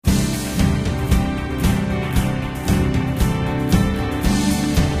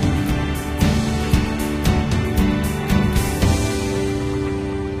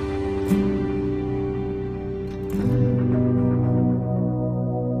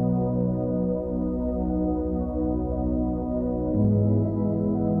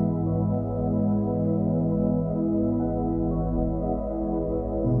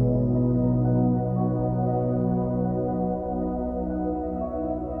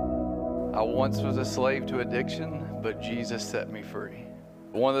I once was a slave to addiction, but Jesus set me free.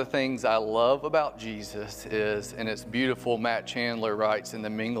 One of the things I love about Jesus is, and it's beautiful, Matt Chandler writes in The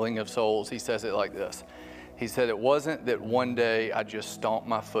Mingling of Souls, he says it like this. He said, it wasn't that one day I just stomped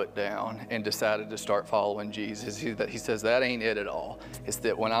my foot down and decided to start following Jesus. He says that ain't it at all. It's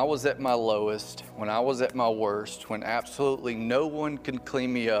that when I was at my lowest, when I was at my worst, when absolutely no one could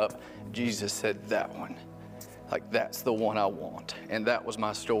clean me up, Jesus said, that one. Like, that's the one I want. And that was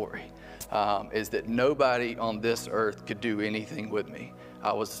my story, is that nobody on this earth could do anything with me.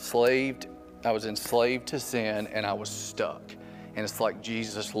 I was enslaved to sin, and I was stuck. And it's like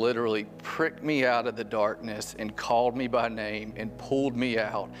Jesus literally pricked me out of the darkness and called me by name and pulled me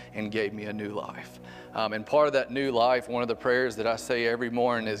out and gave me a new life. And part of that new life, one of the prayers that I say every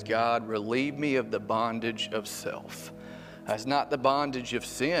morning is, God, relieve me of the bondage of self. It's not the bondage of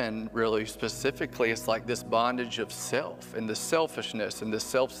sin, really, specifically. It's like this bondage of self, and the selfishness and the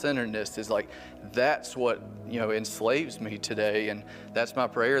self-centeredness is like, that's what, enslaves me today. And that's my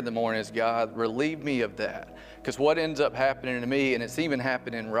prayer in the morning is, God, relieve me of that. Because what ends up happening to me, and it's even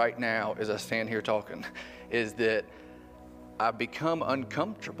happening right now as I stand here talking, is that I become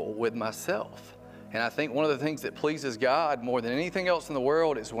uncomfortable with myself. And I think one of the things that pleases God more than anything else in the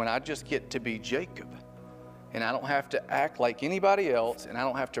world is when I just get to be Jacob. And I don't have to act like anybody else, and I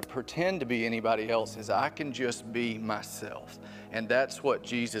don't have to pretend to be anybody else, is I can just be myself. And that's what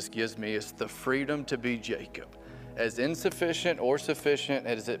Jesus gives me, is the freedom to be Jacob. As insufficient or sufficient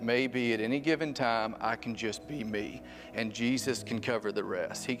as it may be at any given time, I can just be me. And Jesus can cover the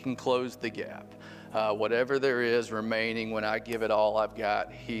rest. He can close the gap. Whatever there is remaining when I give it all I've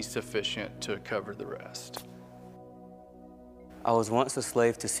got, He's sufficient to cover the rest. I was once a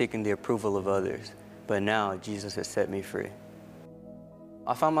slave to seeking the approval of others, but now Jesus has set me free.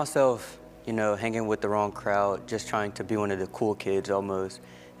 I found myself, hanging with the wrong crowd, just trying to be one of the cool kids almost.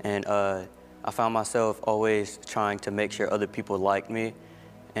 And I found myself always trying to make sure other people liked me.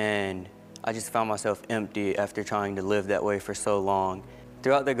 And I just found myself empty after trying to live that way for so long.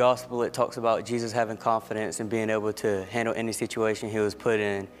 Throughout the gospel, it talks about Jesus having confidence and being able to handle any situation He was put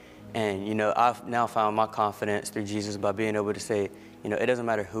in. And, I've now found my confidence through Jesus by being able to say, it doesn't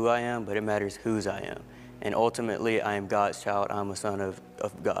matter who I am, but it matters whose I am. And ultimately, I am God's child. I'm a son of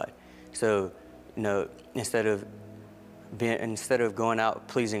God. So, instead of going out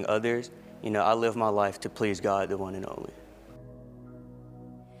pleasing others, I live my life to please God, the one and only.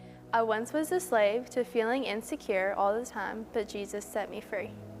 I once was a slave to feeling insecure all the time, but Jesus set me free.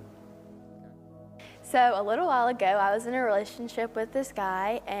 So a little while ago, I was in a relationship with this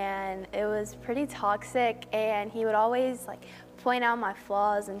guy, and it was pretty toxic, and he would always point out my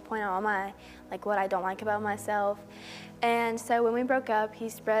flaws and point out all my what I don't like about myself. And so when we broke up, he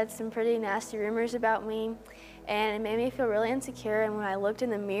spread some pretty nasty rumors about me, and it made me feel really insecure. And when I looked in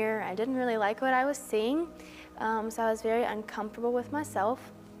the mirror, I didn't really like what I was seeing, so I was very uncomfortable with myself.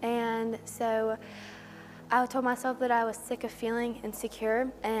 And so I told myself that I was sick of feeling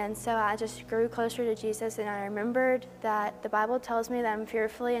insecure, and so I just grew closer to Jesus, and I remembered that the Bible tells me that I'm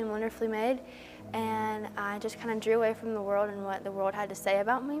fearfully and wonderfully made, and I just kind of drew away from the world and what the world had to say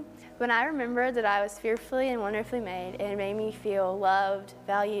about me. When I remembered that I was fearfully and wonderfully made, it made me feel loved,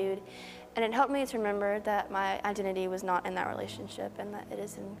 valued, and it helped me to remember that my identity was not in that relationship and that it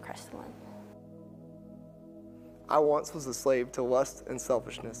is in Christ alone. I once was a slave to lust and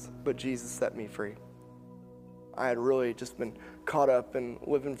selfishness, but Jesus set me free. I had really just been caught up in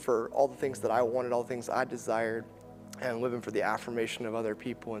living for all the things that I wanted, all the things I desired, and living for the affirmation of other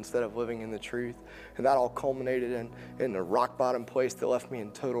people instead of living in the truth. And that all culminated in a rock bottom place that left me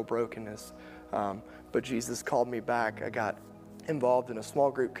in total brokenness. But Jesus called me back. I got involved in a small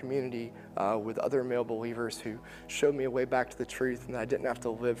group community with other male believers who showed me a way back to the truth, and I didn't have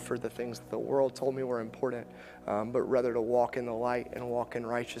to live for the things that the world told me were important, but rather to walk in the light and walk in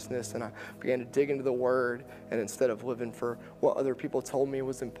righteousness. And I began to dig into the Word, and instead of living for what other people told me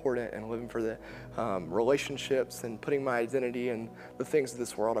was important and living for the relationships and putting my identity in the things of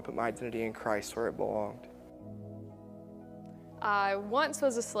this world, I put my identity in Christ where it belonged. I once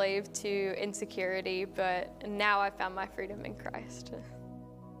was a slave to insecurity, but now I found my freedom in Christ.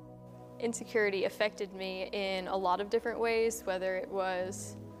 Insecurity affected me in a lot of different ways, whether it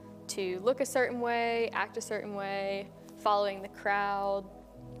was to look a certain way, act a certain way, following the crowd,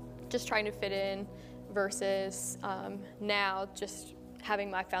 just trying to fit in, versus now just having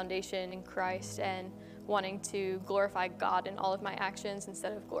my foundation in Christ and wanting to glorify God in all of my actions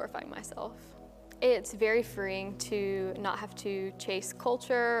instead of glorifying myself. It's very freeing to not have to chase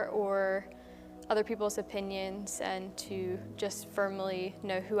culture or other people's opinions and to just firmly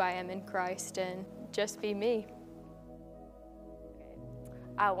know who I am in Christ and just be me.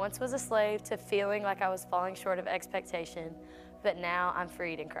 I once was a slave to feeling like I was falling short of expectation, but now I'm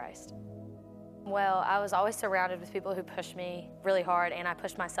freed in Christ. Well, I was always surrounded with people who pushed me really hard, and I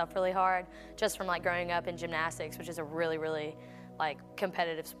pushed myself really hard just from like growing up in gymnastics, which is a really, really like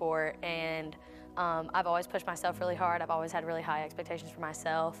competitive sport. And I've always pushed myself really hard. I've always had really high expectations for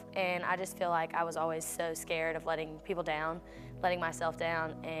myself. And I just feel like I was always so scared of letting people down, letting myself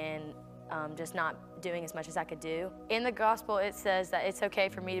down, and just not doing as much as I could do. In the gospel, it says that it's okay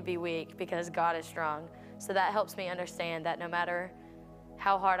for me to be weak because God is strong. So that helps me understand that no matter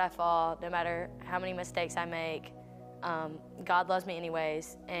how hard I fall, no matter how many mistakes I make, God loves me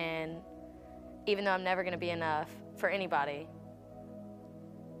anyways. And even though I'm never going to be enough for anybody,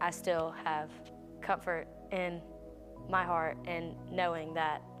 I still have comfort in my heart and knowing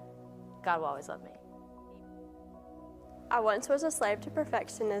that God will always love me. I once was a slave to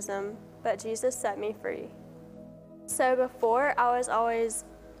perfectionism, but Jesus set me free. So before, I was always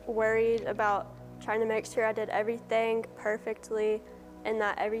worried about trying to make sure I did everything perfectly and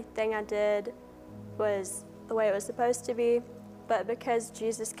that everything I did was the way it was supposed to be. But because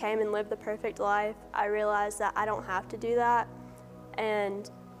Jesus came and lived the perfect life, I realized that I don't have to do that. And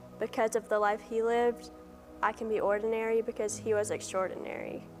because of the life he lived, I can be ordinary because he was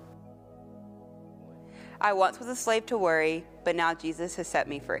extraordinary. I once was a slave to worry, but now Jesus has set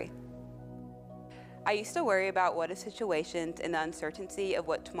me free. I used to worry about what if situations and the uncertainty of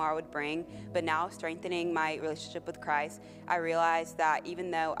what tomorrow would bring, but now strengthening my relationship with Christ, I realized that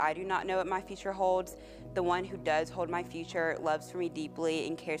even though I do not know what my future holds, the one who does hold my future loves for me deeply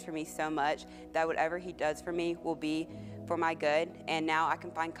and cares for me so much that whatever he does for me will be for my good. And now I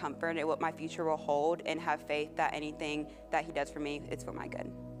can find comfort in what my future will hold and have faith that anything that he does for me is for my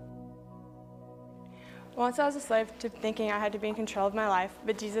good. Once I was a slave to thinking I had to be in control of my life,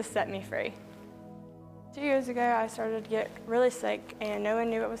 but Jesus set me free. 2 years ago, I started to get really sick, and no one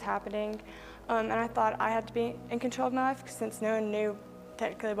knew what was happening. And I thought I had to be in control of my life, since no one knew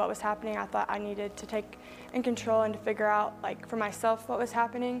technically what was happening. I thought I needed to take in control and to figure out, like, for myself what was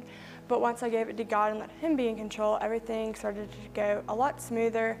happening. But once I gave it to God and let him be in control, everything started to go a lot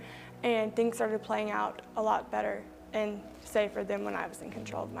smoother, and things started playing out a lot better and safer than when I was in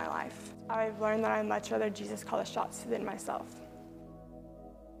control of my life. I've learned that I'd much rather Jesus call the shots than myself.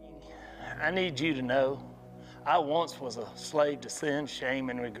 I need you to know I once was a slave to sin, shame,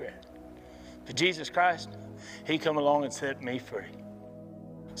 and regret. But Jesus Christ, he come along and set me free.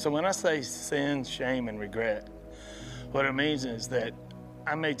 So when I say sin, shame, and regret, what it means is that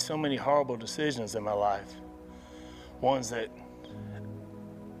I made so many horrible decisions in my life, ones that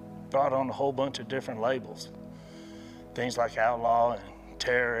brought on a whole bunch of different labels. Things like outlaw and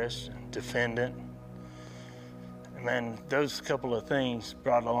terrorist and defendant. And then those couple of things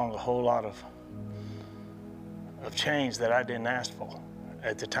brought along a whole lot of change that I didn't ask for.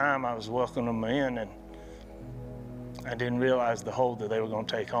 At the time, I was welcoming them in, and I didn't realize the hold that they were going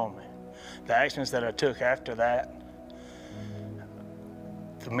to take on me. The actions that I took after that,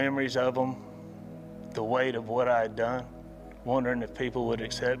 the memories of them, the weight of what I had done, wondering if people would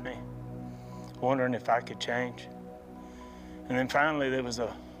accept me, wondering if I could change. And then finally, there was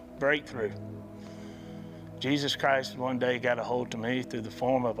a breakthrough. Jesus Christ one day got a hold to me through the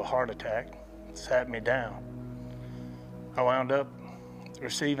form of a heart attack, sat me down. I wound up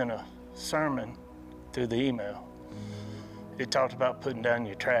receiving a sermon through the email. It talked about putting down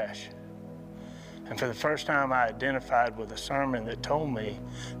your trash. And for the first time, I identified with a sermon that told me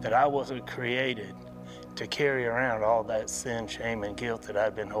that I wasn't created to carry around all that sin, shame, and guilt that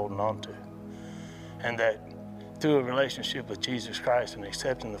I'd been holding on to. And that through a relationship with Jesus Christ and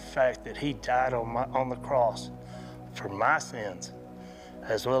accepting the fact that he died on the cross for my sins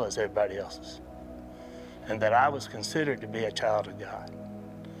as well as everybody else's, and that I was considered to be a child of God.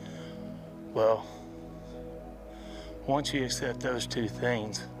 Well, once you accept those two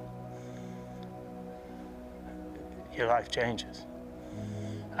things, your life changes.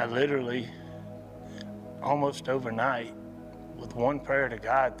 I literally, almost overnight, with one prayer to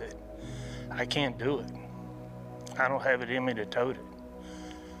God, that I can't do it. I don't have it in me to tote it.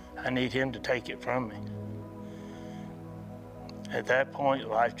 I need him to take it from me. At that point,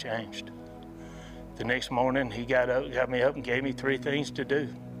 life changed. The next morning, he got me up and gave me 3 things to do.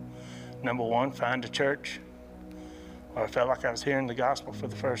 Number 1, find a church where I felt like I was hearing the gospel for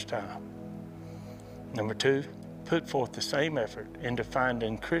the first time. Number 2, put forth the same effort into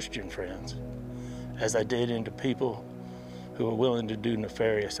finding Christian friends as I did into people who were willing to do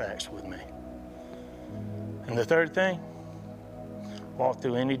nefarious acts with me. And the 3rd thing, walk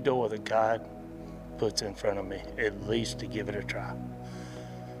through any door that God puts in front of me, at least to give it a try.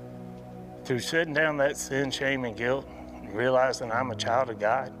 Through setting down that sin, shame, and guilt, and realizing I'm a child of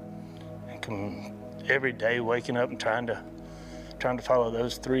God, and every day waking up and trying to follow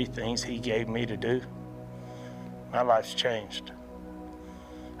those 3 things He gave me to do, my life's changed.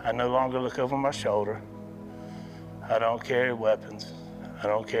 I no longer look over my shoulder. I don't carry weapons. I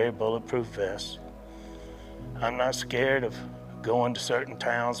don't carry bulletproof vests. I'm not scared of going to certain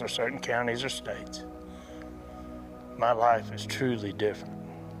towns or certain counties or states. My life is truly different,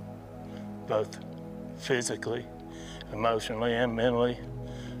 both physically, emotionally, and mentally,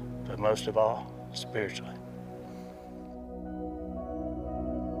 but most of all, spiritually.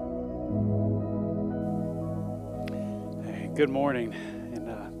 Hey, good morning,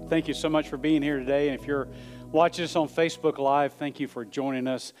 and thank you so much for being here today. And if you're watching us on Facebook Live, thank you for joining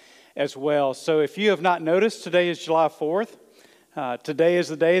us as well. So if you have not noticed, today is July 4th. Today is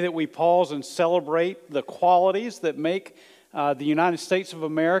the day that we pause and celebrate the qualities that make the United States of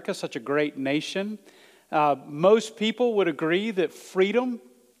America such a great nation. Most people would agree that freedom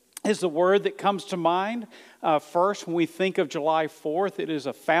is the word that comes to mind first when we think of July 4th. It is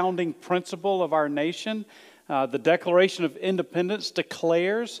a founding principle of our nation. The Declaration of Independence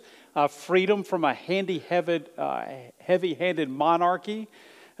declares freedom from a heavy-handed monarchy.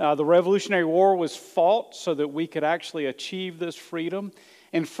 The Revolutionary War was fought so that we could actually achieve this freedom.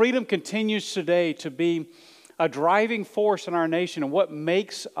 And freedom continues today to be a driving force in our nation and what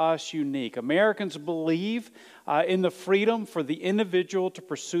makes us unique. Americans believe in the freedom for the individual to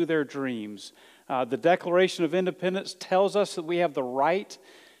pursue their dreams. The Declaration of Independence tells us that we have the right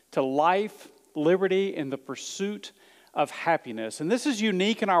to life, liberty, and the pursuit of happiness. And this is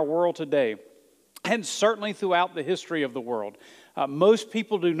unique in our world today, and certainly throughout the history of the world. Most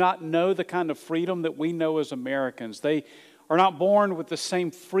people do not know the kind of freedom that we know as Americans. They are not born with the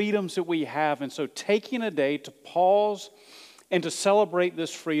same freedoms that we have, and so taking a day to pause and to celebrate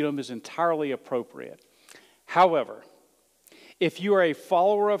this freedom is entirely appropriate. However, if you are a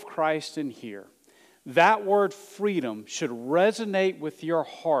follower of Christ in here, that word freedom should resonate with your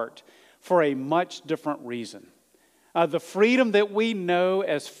heart for a much different reason. The freedom that we know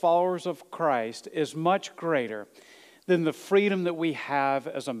as followers of Christ is much greater than the freedom that we have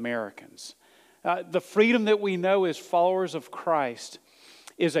as Americans. The freedom that we know as followers of Christ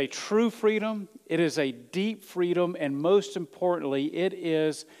is a true freedom, it is a deep freedom, and most importantly, it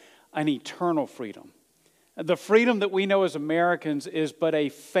is an eternal freedom. The freedom that we know as Americans is but a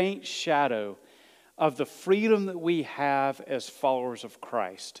faint shadow of the freedom that we have as followers of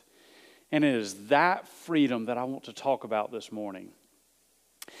Christ. And it is that freedom that I want to talk about this morning.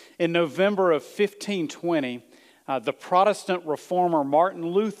 In November of 1520, the Protestant reformer Martin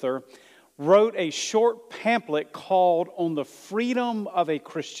Luther wrote a short pamphlet called On the Freedom of a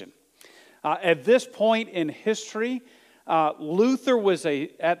Christian. At this point in history, Luther was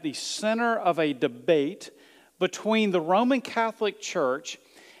at the center of a debate between the Roman Catholic Church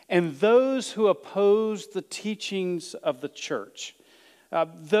and those who opposed the teachings of the church.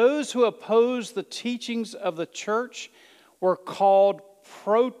 Those who opposed the teachings of the church were called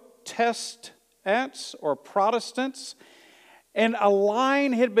Protestants or Protestants, and a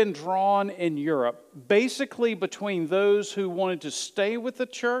line had been drawn in Europe basically between those who wanted to stay with the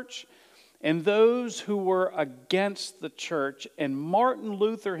church and those who were against the church. And Martin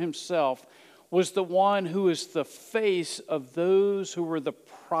Luther himself was the one who was the face of those who were the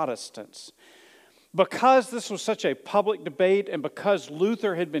Protestants. Because this was such a public debate and because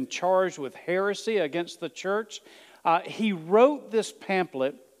Luther had been charged with heresy against the church, he wrote this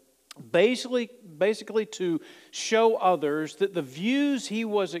pamphlet basically to show others that the views he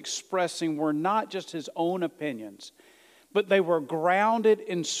was expressing were not just his own opinions, but they were grounded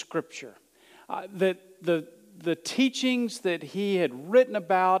in Scripture. That the teachings that he had written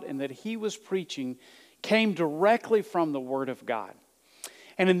about and that he was preaching came directly from the Word of God.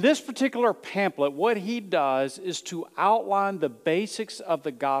 And in this particular pamphlet, what he does is to outline the basics of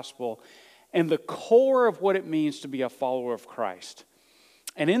the gospel and the core of what it means to be a follower of Christ.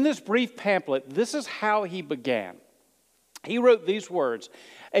 And in this brief pamphlet, this is how he began. He wrote these words: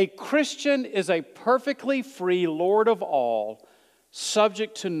 "A Christian is a perfectly free Lord of all,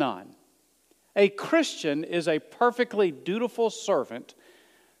 subject to none. A Christian is a perfectly dutiful servant,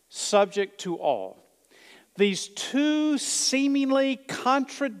 subject to all." These two seemingly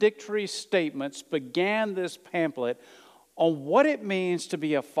contradictory statements began this pamphlet on what it means to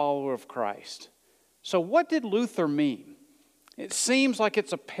be a follower of Christ. So what did Luther mean? It seems like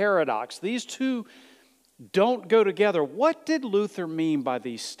it's a paradox. These two don't go together. What did Luther mean by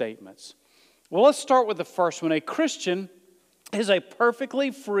these statements? Well, let's start with the first one. A Christian is a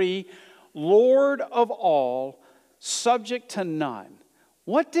perfectly free Lord of all, subject to none.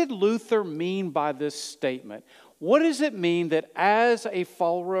 What did Luther mean by this statement? what does it mean that as a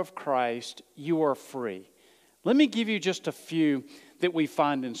follower of Christ, you are free? Let me give you just a few that we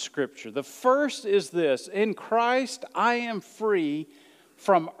find in Scripture. The first is this: in Christ, I am free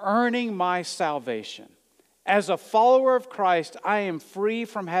from earning my salvation. As a follower of Christ, I am free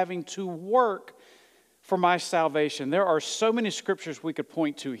from having to work for my salvation. There are so many scriptures we could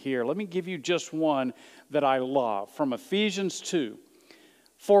point to here. Let me give you just one that I love from Ephesians 2.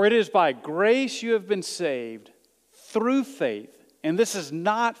 For it is by grace you have been saved through faith, and this is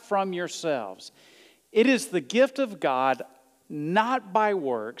not from yourselves. It is the gift of God, not by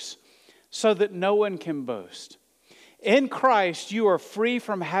works, so that no one can boast. In Christ, you are free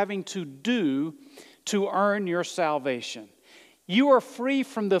from having to do to earn your salvation. You are free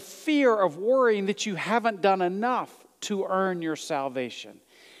from the fear of worrying that you haven't done enough to earn your salvation.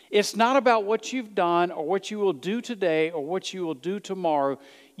 It's not about what you've done or what you will do today or what you will do tomorrow.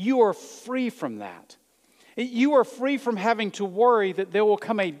 You are free from that. You are free from having to worry that there will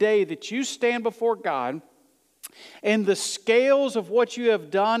come a day that you stand before God and the scales of what you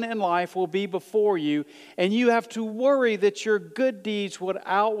have done in life will be before you, and you have to worry that your good deeds would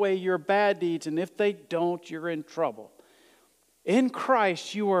outweigh your bad deeds, and if they don't, you're in trouble. In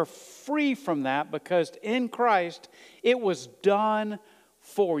Christ, you are free from that because in Christ, it was done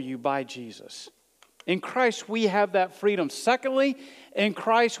for you by Jesus. In Christ, we have that freedom. Secondly, in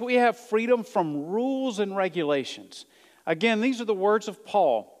Christ, we have freedom from rules and regulations. Again, these are the words of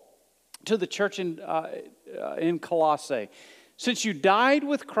Paul to the church in Colossae. Since you died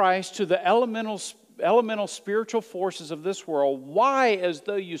with Christ to the elemental spiritual forces of this world, why, as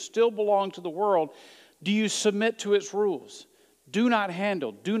though you still belong to the world, do you submit to its rules? Do not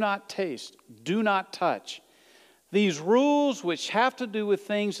handle, do not taste, do not touch. These rules, which have to do with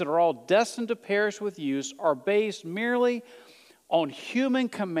things that are all destined to perish with use, are based merely on human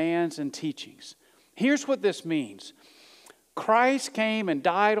commands and teachings. Here's what this means. Christ came and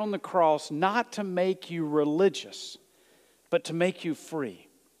died on the cross not to make you religious, but to make you free.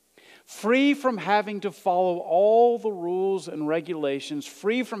 Free from having to follow all the rules and regulations,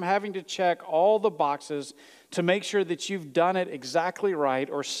 free from having to check all the boxes to make sure that you've done it exactly right,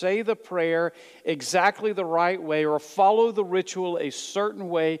 or say the prayer exactly the right way, or follow the ritual a certain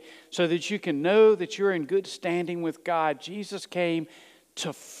way so that you can know that you're in good standing with God. Jesus came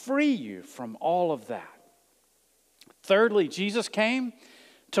to free you from all of that. Thirdly, Jesus came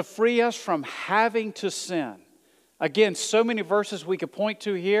to free us from having to sin. Again, so many verses we could point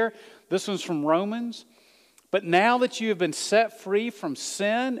to here. This one's from Romans. But now that you have been set free from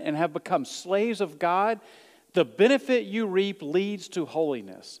sin and have become slaves of God, the benefit you reap leads to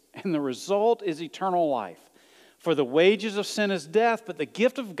holiness, and the result is eternal life. For the wages of sin is death, but the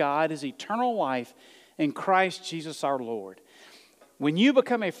gift of God is eternal life in Christ Jesus our Lord. When you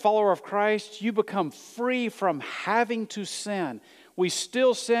become a follower of Christ, you become free from having to sin. We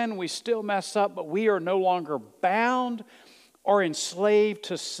still sin, we still mess up, but we are no longer bound or enslaved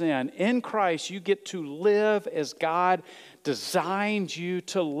to sin. In Christ, you get to live as God designed you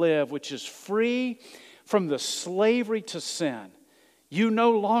to live, which is free from the slavery to sin. You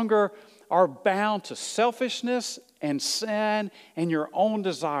no longer are bound to selfishness and sin and your own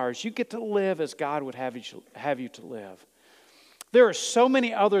desires. You get to live as God would have you to live. There are so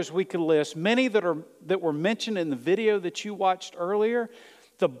many others we could list, many that were mentioned in the video that you watched earlier.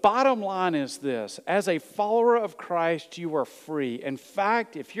 The bottom line is this: as a follower of Christ, you are free. In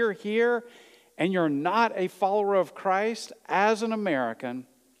fact, if you're here and you're not a follower of Christ, as an American,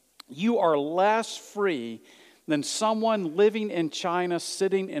 you are less free than someone living in China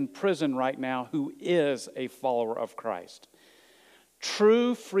sitting in prison right now who is a follower of Christ.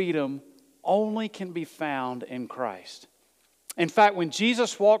 True freedom only can be found in Christ. In fact, when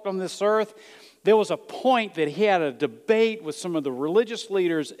Jesus walked on this earth, there was a point that he had a debate with some of the religious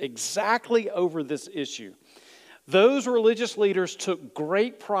leaders exactly over this issue. Those religious leaders took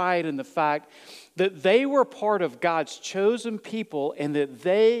great pride in the fact that they were part of God's chosen people and that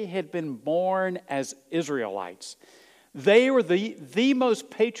they had been born as Israelites. They were the most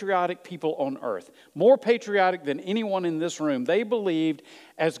patriotic people on earth, more patriotic than anyone in this room. They believed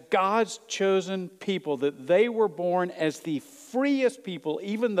as God's chosen people that they were born as the freest people,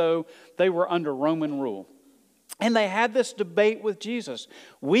 even though they were under Roman rule. And they had this debate with Jesus.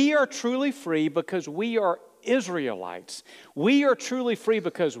 We are truly free because we are Israelites. We are truly free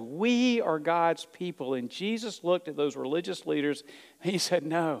because we are God's people. And Jesus looked at those religious leaders and he said,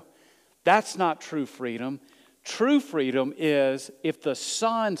 no, that's not true freedom. True freedom is if the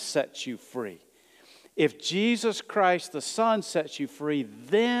Son sets you free. If Jesus Christ, the Son, sets you free,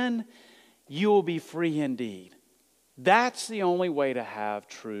 then you will be free indeed. That's the only way to have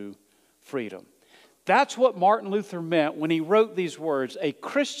true freedom. That's what Martin Luther meant when he wrote these words. A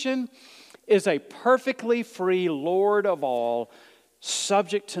Christian is a perfectly free Lord of all,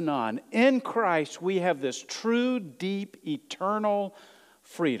 subject to none. In Christ, we have this true, deep, eternal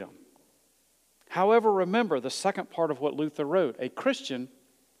freedom. However, remember the second part of what Luther wrote. A Christian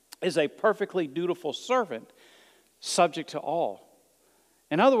is a perfectly dutiful servant, subject to all.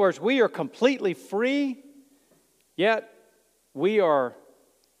 In other words, we are completely free, yet we are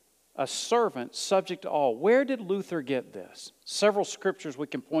a servant subject to all. Where did Luther get this? Several scriptures we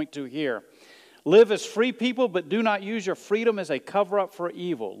can point to here. Live as free people, but do not use your freedom as a cover-up for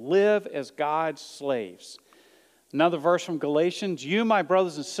evil. Live as God's slaves. Another verse from Galatians, you, my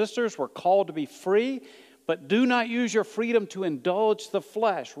brothers and sisters, were called to be free, but do not use your freedom to indulge the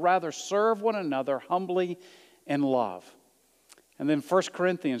flesh. Rather, serve one another humbly in love. And then 1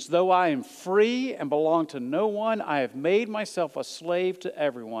 Corinthians, though I am free and belong to no one, I have made myself a slave to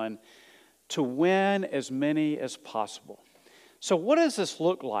everyone to win as many as possible. So what does this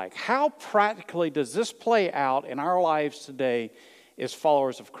look like? How practically does this play out in our lives today as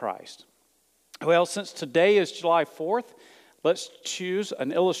followers of Christ? Well, since today is July 4th, let's choose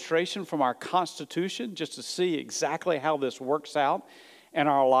an illustration from our Constitution just to see exactly how this works out in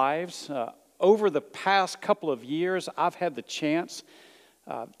our lives. Over the past couple of years, I've had the chance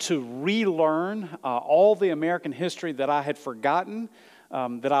to relearn all the American history that I had forgotten,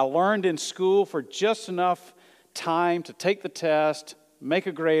 that I learned in school for just enough time to take the test, make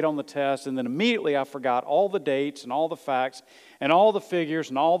a grade on the test, and then immediately I forgot all the dates and all the facts and all the figures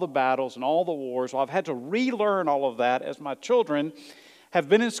and all the battles and all the wars. Well, I've had to relearn all of that as my children have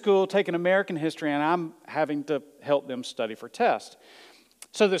been in school taking American history, and I'm having to help them study for tests.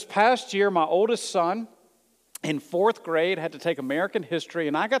 So this past year, my oldest son in 4th grade had to take American history,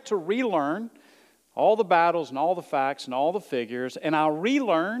 and I got to relearn all the battles and all the facts and all the figures, and I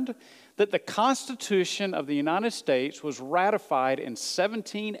relearned that the Constitution of the United States was ratified in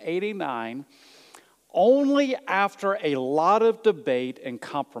 1789 only after a lot of debate and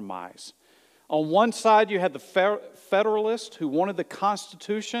compromise. On one side, you had the Federalists who wanted the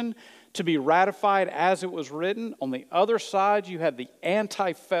Constitution to be ratified as it was written. On the other side, you had the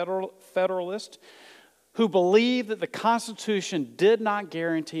anti-Federalist who believed that the Constitution did not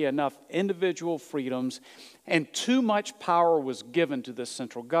guarantee enough individual freedoms and too much power was given to the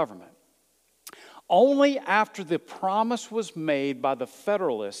central government. Only after the promise was made by the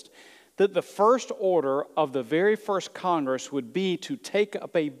Federalists that the first order of the very first Congress would be to take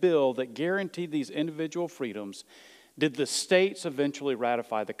up a bill that guaranteed these individual freedoms did the states eventually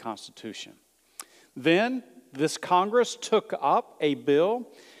ratify the Constitution. Then this Congress took up a bill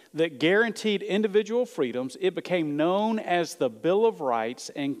that guaranteed individual freedoms. It became known as the Bill of Rights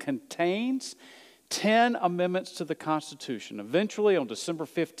and contains 10 amendments to the Constitution. Eventually, on December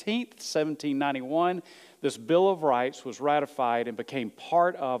 15th, 1791, this Bill of Rights was ratified and became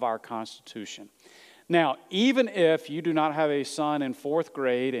part of our Constitution. Now, even if you do not have a son in 4th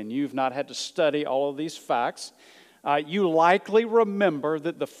grade and you've not had to study all of these facts, you likely remember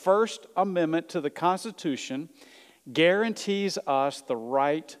that the First Amendment to the Constitution guarantees us the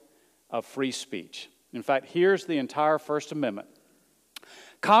right of free speech. In fact, here's the entire First Amendment.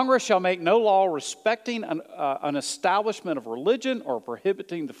 Congress shall make no law respecting an establishment of religion or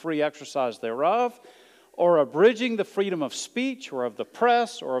prohibiting the free exercise thereof, or abridging the freedom of speech or of the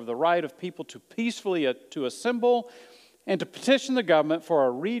press or of the right of people to peacefully to assemble and to petition the government for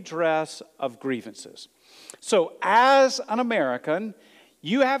a redress of grievances. So as an American,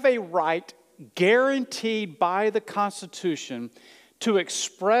 you have a right guaranteed by the Constitution to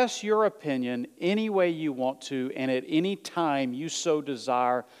express your opinion any way you want to and at any time you so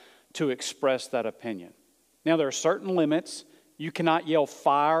desire to express that opinion. Now, there are certain limits. You cannot yell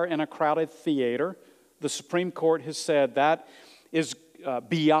fire in a crowded theater. The Supreme Court has said that is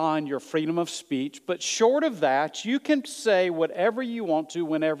beyond your freedom of speech. But short of that, you can say whatever you want to,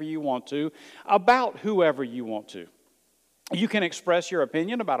 whenever you want to, about whoever you want to. You can express your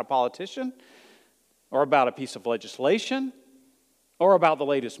opinion about a politician, or about a piece of legislation, or about the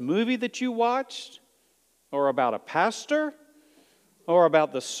latest movie that you watched, or about a pastor, or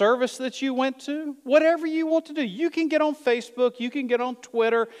about the service that you went to. Whatever you want to do. You can get on Facebook, you can get on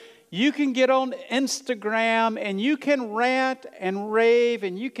Twitter, you can get on Instagram, and you can rant and rave,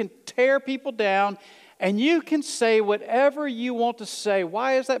 and you can tear people down, and you can say whatever you want to say.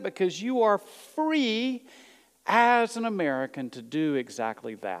 Why is that? Because you are free as an American to do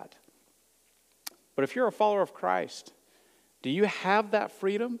exactly that. But if you're a follower of Christ, do you have that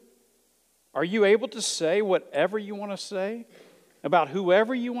freedom? Are you able to say whatever you want to say about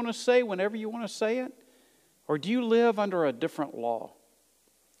whoever you want to say whenever you want to say it? Or do you live under a different law?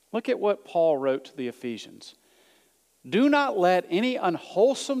 Look at what Paul wrote to the Ephesians. Do not let any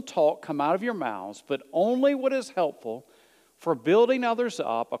unwholesome talk come out of your mouths, but only what is helpful for building others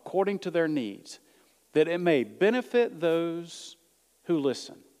up according to their needs, that it may benefit those who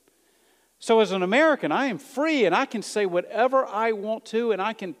listen. So as an American, I am free and I can say whatever I want to, and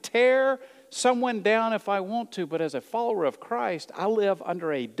I can tear someone down if I want to. But as a follower of Christ, I live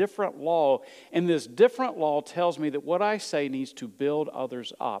under a different law, and this different law tells me that what I say needs to build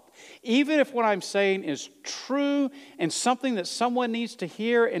others up. Even if what I'm saying is true and something that someone needs to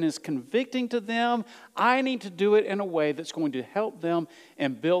hear and is convicting to them, I need to do it in a way that's going to help them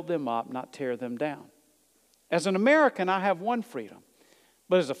and build them up, not tear them down. As an American, I have one freedom.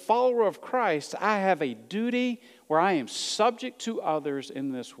 But as a follower of Christ, I have a duty where I am subject to others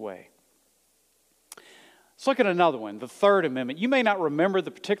in this way. Let's look at another one, the Third Amendment. You may not remember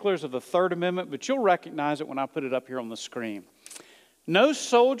the particulars of the Third Amendment, but you'll recognize it when I put it up here on the screen. No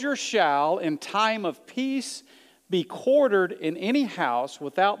soldier shall, in time of peace, be quartered in any house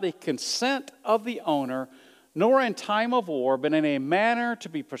without the consent of the owner, nor in time of war, but in a manner to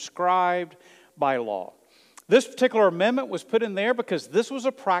be prescribed by law. This particular amendment was put in there because this was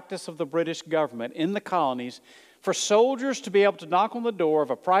a practice of the British government in the colonies for soldiers to be able to knock on the door of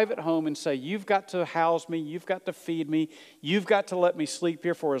a private home and say, you've got to house me, you've got to feed me, you've got to let me sleep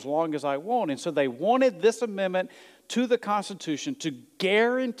here for as long as I want. And so they wanted this amendment to the Constitution to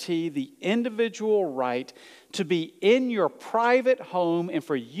guarantee the individual right to be in your private home and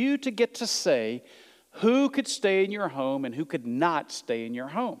for you to get to say who could stay in your home and who could not stay in your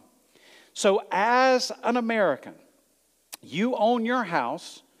home. So as an American, you own your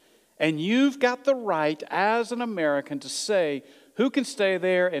house, and you've got the right as an American to say who can stay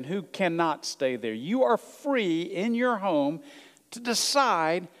there and who cannot stay there. You are free in your home to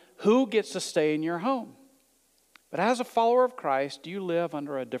decide who gets to stay in your home. But as a follower of Christ, you live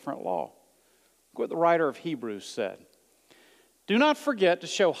under a different law. Look what the writer of Hebrews said. Do not forget to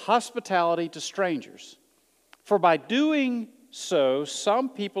show hospitality to strangers, for by doing so, some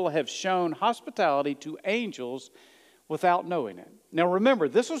people have shown hospitality to angels without knowing it. Now remember,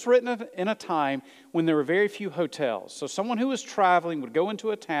 this was written in a time when there were very few hotels. So someone who was traveling would go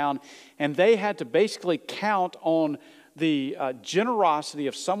into a town and they had to basically count on the generosity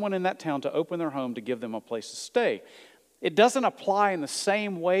of someone in that town to open their home to give them a place to stay. It doesn't apply in the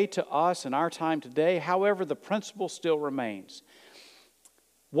same way to us in our time today. However, the principle still remains.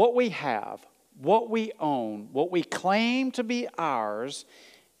 What we have, what we own, what we claim to be ours,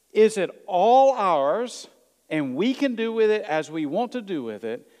 is it all ours and we can do with it as we want to do with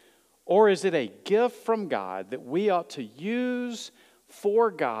it, or is it a gift from God that we ought to use for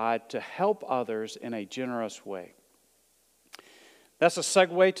God to help others in a generous way? That's a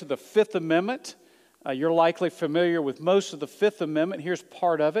segue to the Fifth Amendment. You're likely familiar with most of the Fifth Amendment. Here's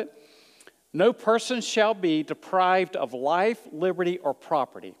part of it. No person shall be deprived of life, liberty, or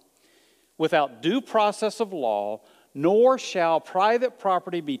property without due process of law, nor shall private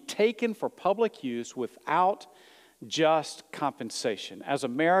property be taken for public use without just compensation. As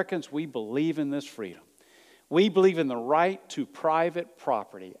Americans, we believe in this freedom. We believe in the right to private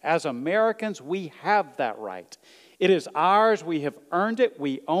property. As Americans, we have that right. It is ours. We have earned it.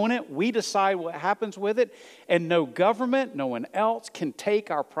 We own it. We decide what happens with it. And no government, no one else can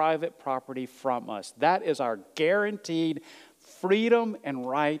take our private property from us. That is our guaranteed freedom and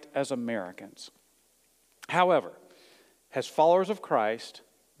right as Americans. However, as followers of Christ,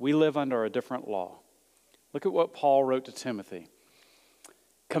 we live under a different law. Look at what Paul wrote to Timothy.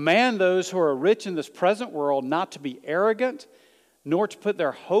 Command those who are rich in this present world not to be arrogant, nor to put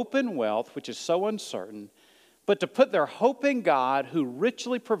their hope in wealth, which is so uncertain, but to put their hope in God, who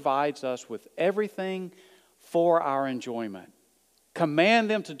richly provides us with everything for our enjoyment. Command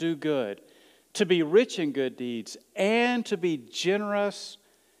them to do good, to be rich in good deeds, and to be generous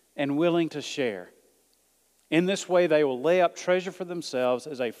and willing to share. In this way, they will lay up treasure for themselves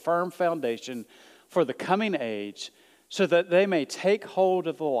as a firm foundation for the coming age, so that they may take hold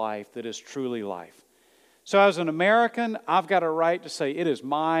of the life that is truly life. So as an American, I've got a right to say it is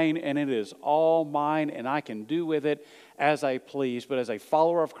mine and it is all mine and I can do with it as I please. But as a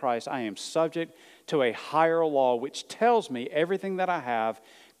follower of Christ, I am subject to a higher law which tells me everything that I have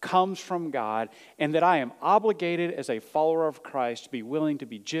comes from God and that I am obligated as a follower of Christ to be willing to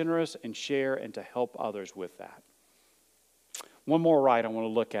be generous and share and to help others with that. One more right I want to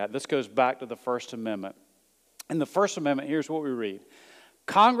look at. This goes back to the First Amendment. In the First Amendment, here's what we read.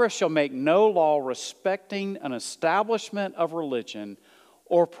 Congress shall make no law respecting an establishment of religion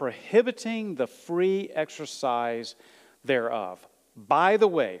or prohibiting the free exercise thereof. By the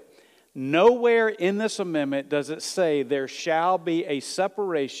way, Nowhere in this amendment does it say there shall be a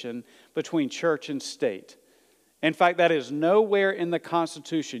separation between church and state. In fact, that is nowhere in the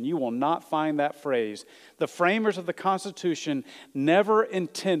Constitution. You will not find that phrase. The framers of the Constitution never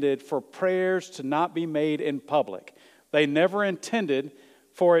intended for prayers to not be made in public. They never intended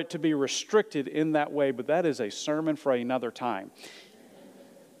for it to be restricted in that way, but that is a sermon for another time.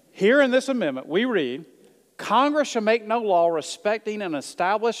 Here in this amendment, we read, Congress shall make no law respecting an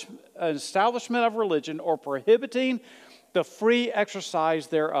establishment of religion or prohibiting the free exercise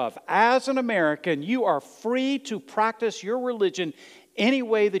thereof. As an American, you are free to practice your religion any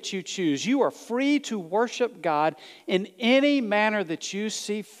way that you choose. You are free to worship God in any manner that you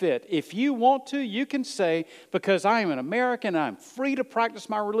see fit. If you want to, you can say, because I am an American, I'm free to practice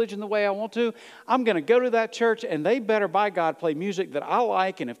my religion the way I want to, I'm going to go to that church and they better, by God, play music that I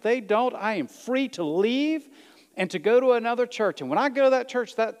like. And if they don't, I am free to leave and to go to another church. And when I go to that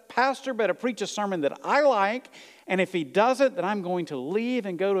church, that pastor better preach a sermon that I like. And if he doesn't, then I'm going to leave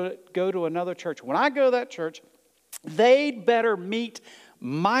and go to another church. When I go to that church, they'd better meet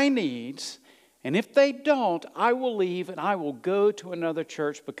my needs. And if they don't, I will leave and I will go to another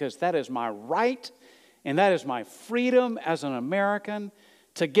church, because that is my right and that is my freedom as an American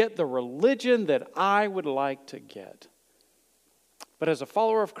to get the religion that I would like to get. But as a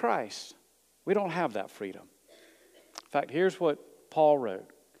follower of Christ, we don't have that freedom. In fact, here's what Paul wrote.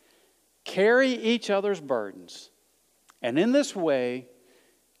 Carry each other's burdens, and in this way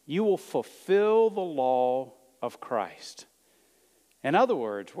you will fulfill the law of Christ. In other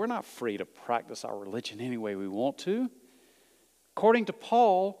words, we're not free to practice our religion any way we want to. According to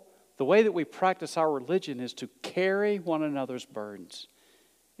Paul, the way that we practice our religion is to carry one another's burdens.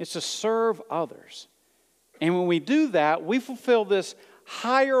 It's to serve others. And when we do that, we fulfill this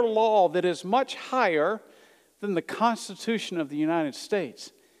higher law that is much higher than the Constitution of the United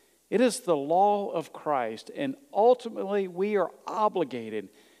States. It is the law of Christ, and ultimately we are obligated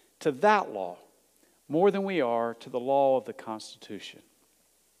to that law more than we are to the law of the Constitution.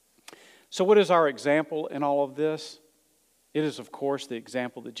 So what is our example in all of this? It is, of course, the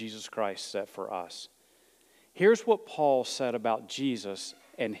example that Jesus Christ set for us. Here's what Paul said about Jesus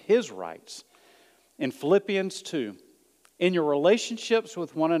and his rights in Philippians 2. In your relationships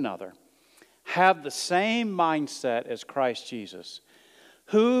with one another, have the same mindset as Christ Jesus,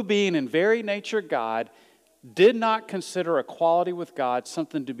 who, being in very nature God, did not consider equality with God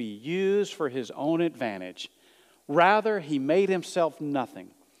something to be used for his own advantage. Rather, he made himself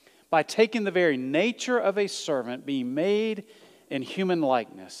nothing by taking the very nature of a servant, being made in human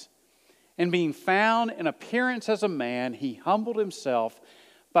likeness. And being found in appearance as a man, he humbled himself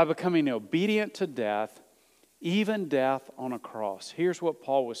by becoming obedient to death, even death on a cross. Here's what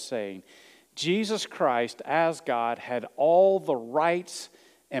Paul was saying. Jesus Christ, as God, had all the rights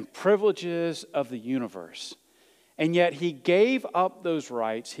and privileges of the universe. And yet he gave up those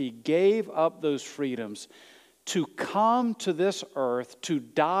rights, he gave up those freedoms to come to this earth, to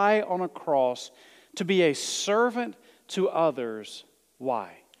die on a cross, to be a servant to others.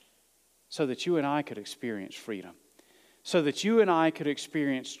 Why? So that you and I could experience freedom. So that you and I could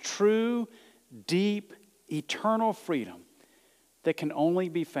experience true, deep, eternal freedom that can only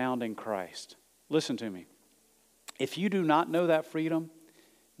be found in Christ. Listen to me. If you do not know that freedom,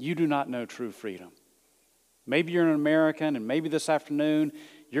 you do not know true freedom. Maybe you're an American, and maybe this afternoon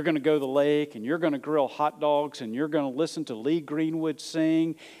you're going to go to the lake and you're going to grill hot dogs and you're going to listen to Lee Greenwood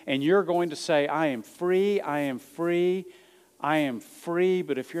sing and you're going to say, I am free, I am free, I am free.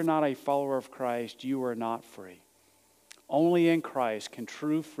 But if you're not a follower of Christ, you are not free. Only in Christ can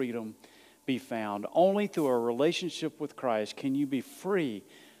true freedom be found. Only through a relationship with Christ can you be free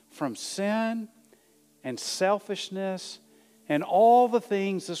from sin and selfishness and all the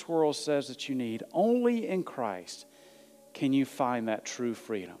things this world says that you need. Only in Christ can you find that true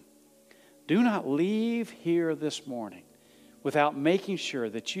freedom. Do not leave here this morning without making sure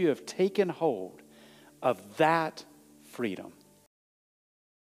that you have taken hold of that freedom.